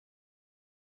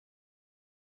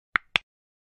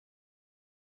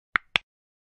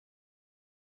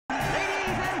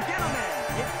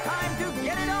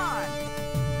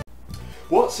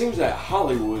Well, it seems that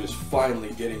Hollywood is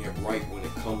finally getting it right when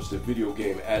it comes to video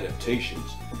game adaptations.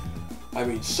 I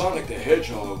mean, Sonic the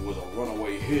Hedgehog was a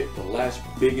runaway hit, the last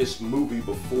biggest movie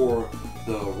before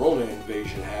the Rona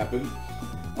invasion happened.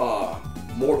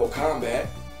 Mortal Kombat,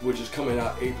 which is coming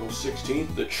out April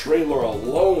 16th, the trailer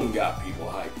alone got people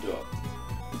hyped up.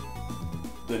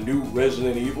 The new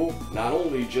Resident Evil, not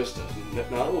only just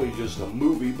a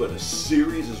movie, but a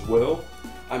series as well.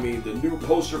 I mean, the new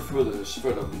poster for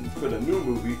the new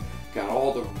movie got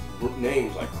all the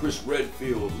names like Chris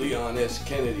Redfield, Leon S.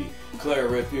 Kennedy, Claire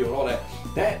Redfield, all that.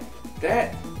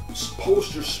 That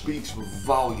poster speaks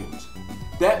volumes.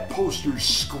 That poster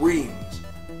screams,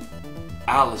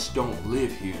 Alice don't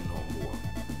live here no more.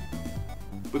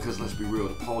 Because let's be real,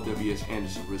 the Paul W.S.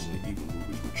 Anderson Resident Evil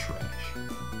movies were trash.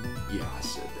 Yeah, I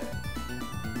said that.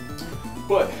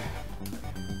 But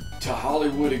to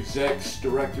Hollywood execs,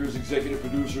 directors, executive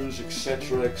producers,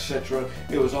 etc., etc.,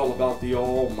 it was all about the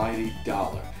almighty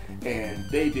dollar. And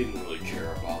they didn't really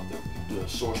care about the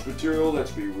source material, let's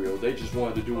be real. They just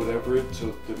wanted to do whatever it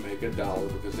took to make a dollar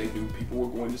because they knew people were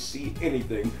going to see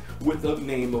anything with the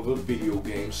name of a video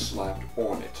game slapped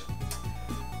on it.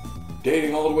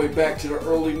 Dating all the way back to the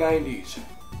early 90s,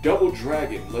 Double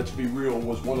Dragon, let's be real,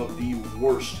 was one of the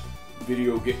worst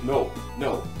video game.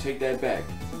 No, take that back.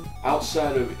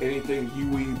 Outside of anything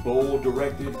Yui Bowl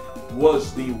directed,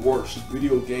 was the worst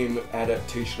video game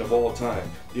adaptation of all time.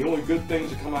 The only good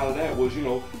things that come out of that was, you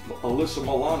know, Alyssa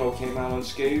Milano came out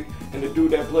unscathed, and the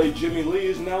dude that played Jimmy Lee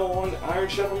is now on Iron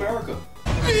Chef America.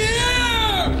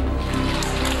 Yeah!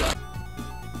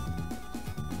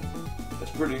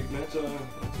 That's a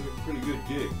pretty good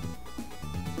gig.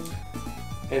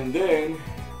 And then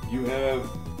you have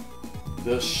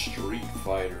the Street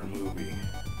Fighter movie,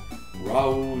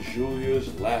 Raul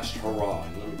Julia's Last Hurrah.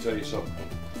 And let me tell you something.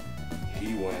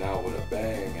 He went out with a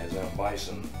bang as M.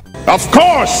 Bison. Of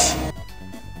course!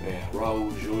 Man,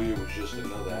 Raul Julia was just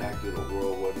another actor the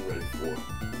world wasn't ready for.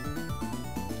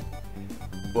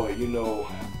 But you know,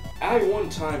 I one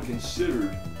time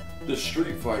considered the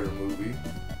Street Fighter movie,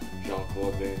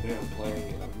 Jean-Claude Van Damme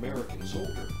playing an American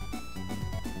soldier,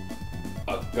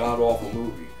 a god-awful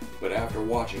movie. But after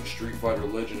watching Street Fighter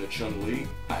Legend of Chun-Li,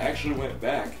 I actually went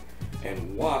back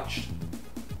and watched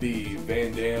the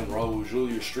Van Damme Raul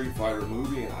Julia Street Fighter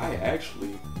movie, and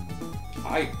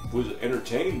I was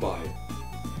entertained by it.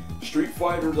 Street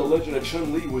Fighter The Legend of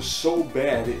Chun-Li was so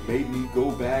bad it made me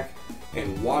go back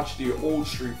and watch the old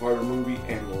Street Fighter movie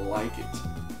and like it.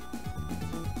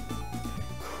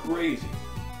 Crazy.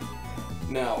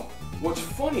 Now, what's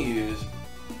funny is,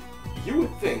 you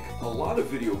would think a lot of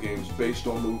video games based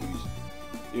on movies,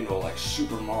 you know, like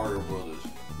Super Mario Brothers,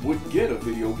 would get a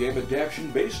video game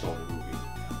adaptation based on the movie.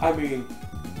 I mean,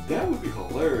 that would be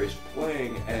hilarious,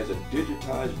 playing as a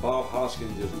digitized Bob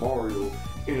Hoskins as Mario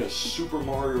in a Super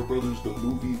Mario Brothers the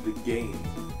movie, the game.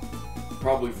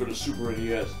 Probably for the Super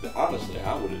NES. Honestly,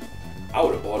 I would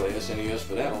have bought an SNES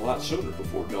for that a lot sooner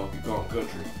before Donkey Kong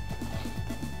Country.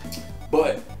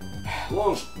 But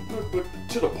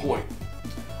to the point,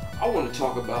 I want to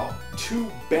talk about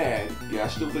two bad, yeah, I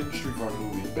still think the Street Fighter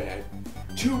movie is bad,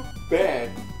 two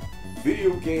bad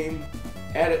video game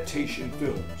adaptation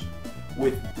films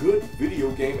with good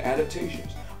video game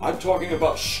adaptations. I'm talking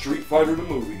about Street Fighter the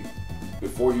movie,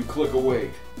 before you click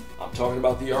away. I'm talking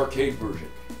about the arcade version,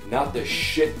 not the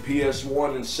shit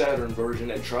PS1 and Saturn version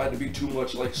that tried to be too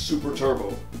much like Super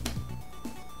Turbo.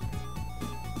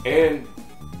 And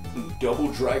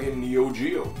Double Dragon Neo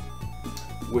Geo,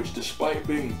 which despite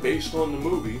being based on the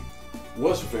movie,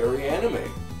 was very anime.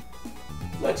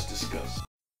 Let's discuss.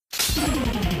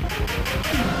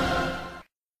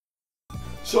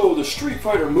 So the Street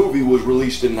Fighter movie was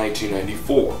released in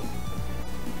 1994.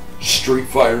 Street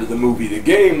Fighter the movie, the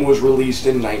game, was released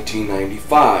in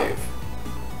 1995.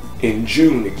 In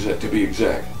June, to be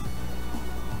exact.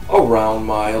 Around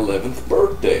my 11th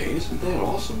birthday. Isn't that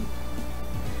awesome?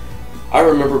 I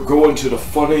remember going to the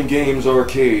Fun and Games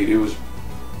arcade. It was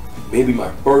maybe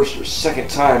my first or second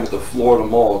time at the Florida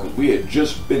Mall, because we had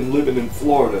just been living in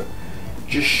Florida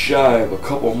just shy of a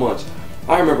couple months.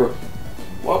 I remember,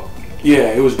 well,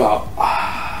 yeah, it was about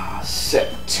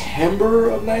September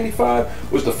of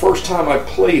 '95 was the first time I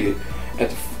played it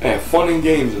at Fun and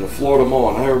Games in the Florida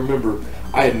Mall. And I remember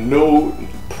I had no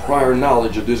prior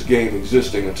knowledge of this game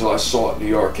existing until I saw it in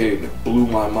the arcade, and it blew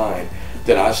my mind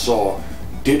that I saw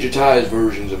digitized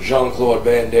versions of Jean-Claude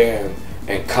Van Damme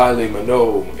and Kylie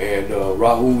Minogue and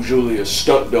Raul Julia's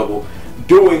stunt double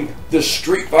doing the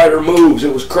Street Fighter moves.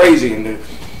 It was crazy, and the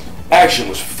action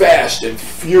was fast and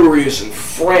furious and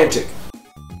frantic.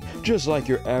 Just like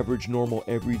your average, normal,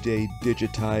 everyday,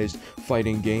 digitized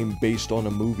fighting game based on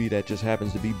a movie that just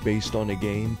happens to be based on a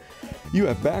game, you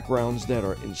have backgrounds that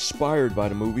are inspired by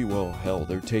the movie. Well, hell,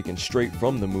 they're taken straight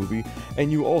from the movie.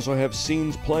 And you also have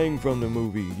scenes playing from the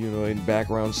movie, you know, in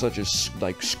backgrounds such as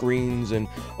like screens and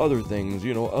other things,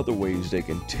 you know, other ways they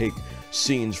can take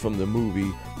scenes from the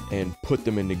movie and put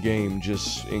them in the game,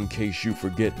 just in case you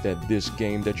forget that this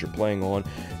game that you're playing on,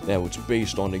 that was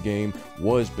based on the game,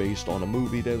 was based on a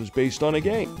movie that was based on a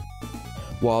game.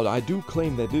 While I do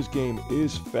claim that this game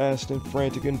is fast and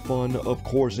frantic and fun, of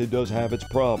course it does have its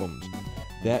problems.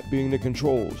 That being the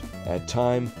controls. At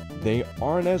times, they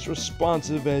aren't as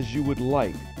responsive as you would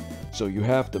like, so you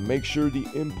have to make sure the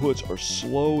inputs are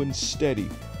slow and steady.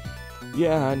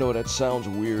 Yeah, I know that sounds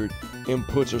weird.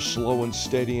 Inputs are slow and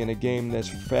steady in a game that's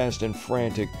fast and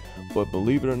frantic, but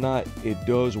believe it or not, it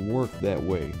does work that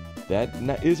way.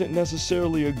 That isn't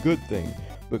necessarily a good thing,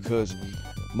 because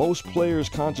most players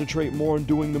concentrate more on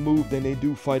doing the move than they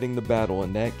do fighting the battle,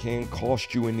 and that can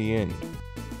cost you in the end.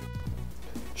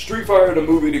 Street Fighter the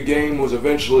movie, the game, was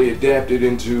eventually adapted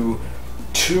into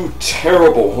two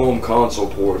terrible home console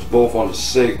ports, both on the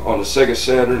Sega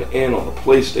Saturn and on the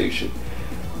PlayStation.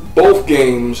 Both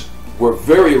games were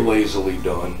very lazily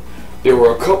done. There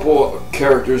were a couple of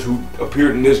characters who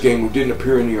appeared in this game who didn't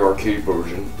appear in the arcade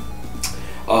version.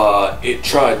 It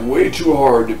tried way too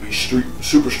hard to be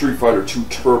Super Street Fighter 2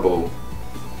 Turbo.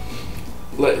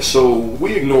 So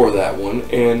we ignore that one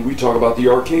and we talk about the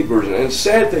arcade version. And the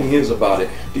sad thing is about it,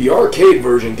 the arcade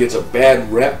version gets a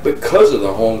bad rep because of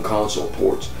the home console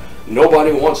ports.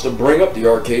 Nobody wants to bring up the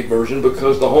arcade version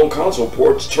because the home console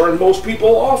ports turn most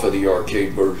people off of the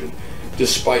arcade version.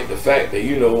 Despite the fact that,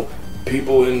 you know,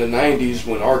 people in the 90s,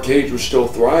 when arcades were still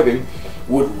thriving,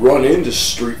 would run into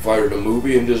Street Fighter the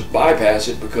movie and just bypass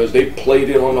it because they played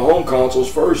it on the home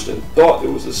consoles first and thought it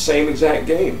was the same exact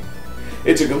game.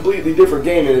 It's a completely different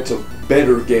game and it's a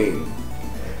better game.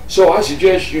 So I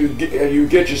suggest you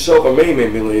get yourself a MAME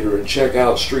emulator and check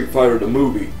out Street Fighter the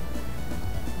movie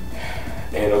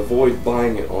and avoid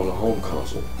buying it on the home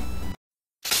console.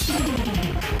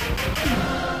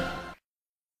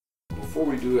 Before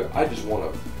we do that, I just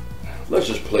want to, let's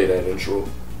just play that intro.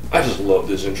 I just love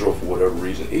this intro for whatever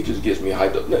reason. It just gets me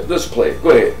hyped up. Let's play it. Go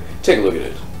ahead. Take a look at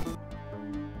it.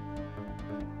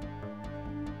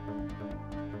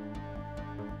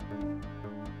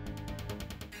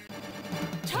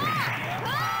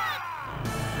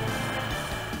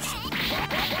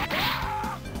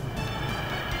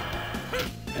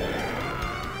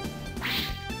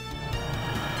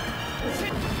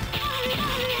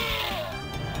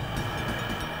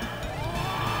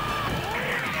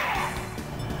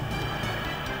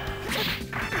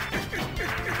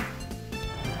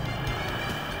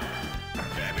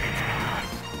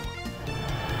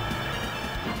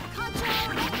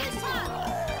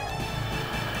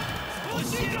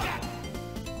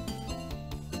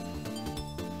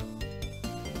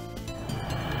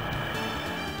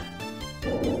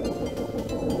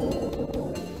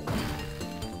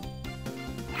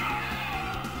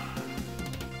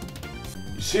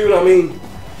 See what I mean?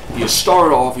 You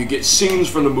start off, you get scenes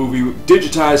from the movie,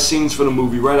 digitized scenes from the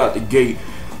movie right out the gate.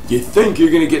 You think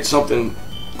you're gonna get something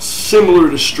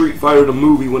similar to Street Fighter the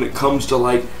movie when it comes to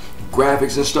like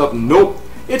graphics and stuff. Nope,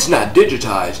 it's not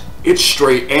digitized. It's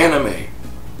straight anime.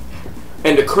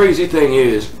 And the crazy thing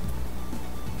is,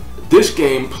 this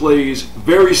game plays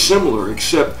very similar,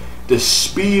 except the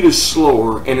speed is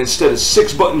slower, and instead of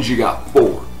 6 buttons, you got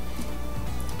 4.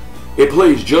 It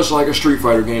plays just like a Street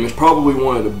Fighter game. It's probably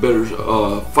one of the better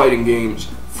fighting games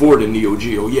for the Neo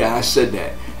Geo. Yeah, I said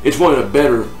that. It's one of the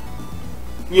better.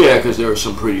 Yeah, because there are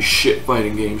some pretty shit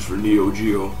fighting games for Neo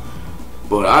Geo.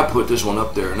 But I put this one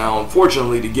up there. Now,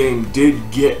 unfortunately, the game did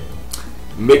get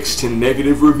mixed to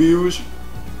negative reviews.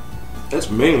 That's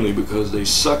mainly because they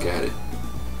suck at it.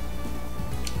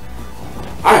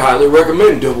 I highly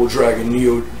recommend Double Dragon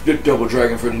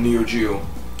for the Neo Geo.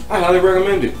 I highly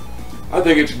recommend it. I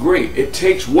think it's great. It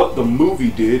takes what the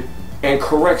movie did and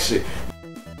corrects it.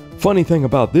 Funny thing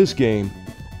about this game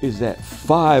is that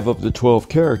 5 of the 12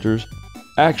 characters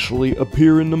actually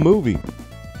appear in the movie.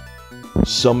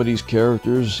 Some of these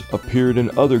characters appeared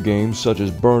in other games such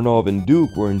as Burnov and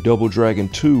Duke were in Double Dragon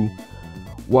 2,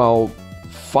 while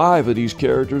 5 of these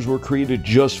characters were created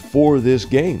just for this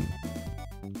game.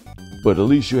 But at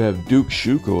least you have Duke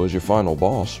Shuko as your final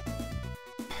boss.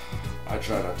 I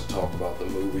try not to talk about the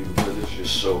movie because it's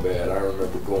just so bad. I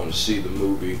remember going to see the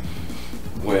movie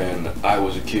when I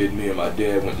was a kid. Me and my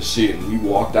dad went to see it and we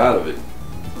walked out of it.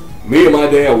 Me and my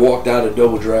dad walked out of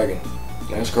Double Dragon.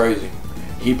 That's crazy.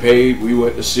 He paid, we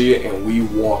went to see it, and we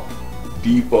walked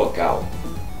the fuck out.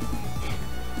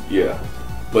 Yeah,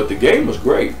 but the game was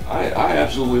great. I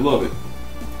absolutely love it.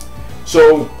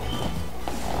 So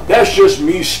that's just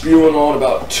me spewing on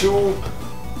about 2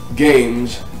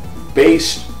 games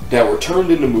that were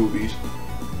turned into movies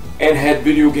and had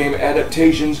video game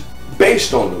adaptations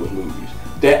based on those movies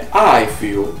that I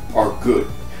feel are good.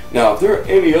 Now, if there are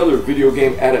any other video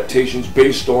game adaptations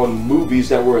based on movies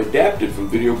that were adapted from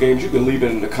video games, you can leave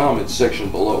it in the comments section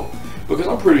below, because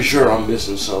I'm pretty sure I'm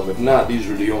missing some. If not, these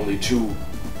are the only 2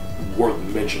 worth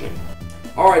mentioning.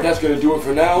 Alright, that's going to do it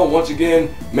for now. Once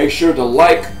again, make sure to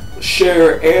like,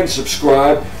 share, and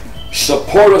subscribe.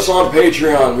 Support us on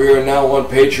Patreon. We are now on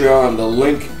Patreon. The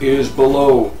link is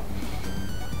below.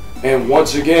 And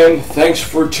once again, thanks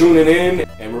for tuning in.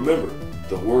 And remember,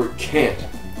 the word can't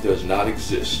does not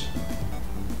exist.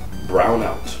 Brown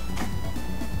out.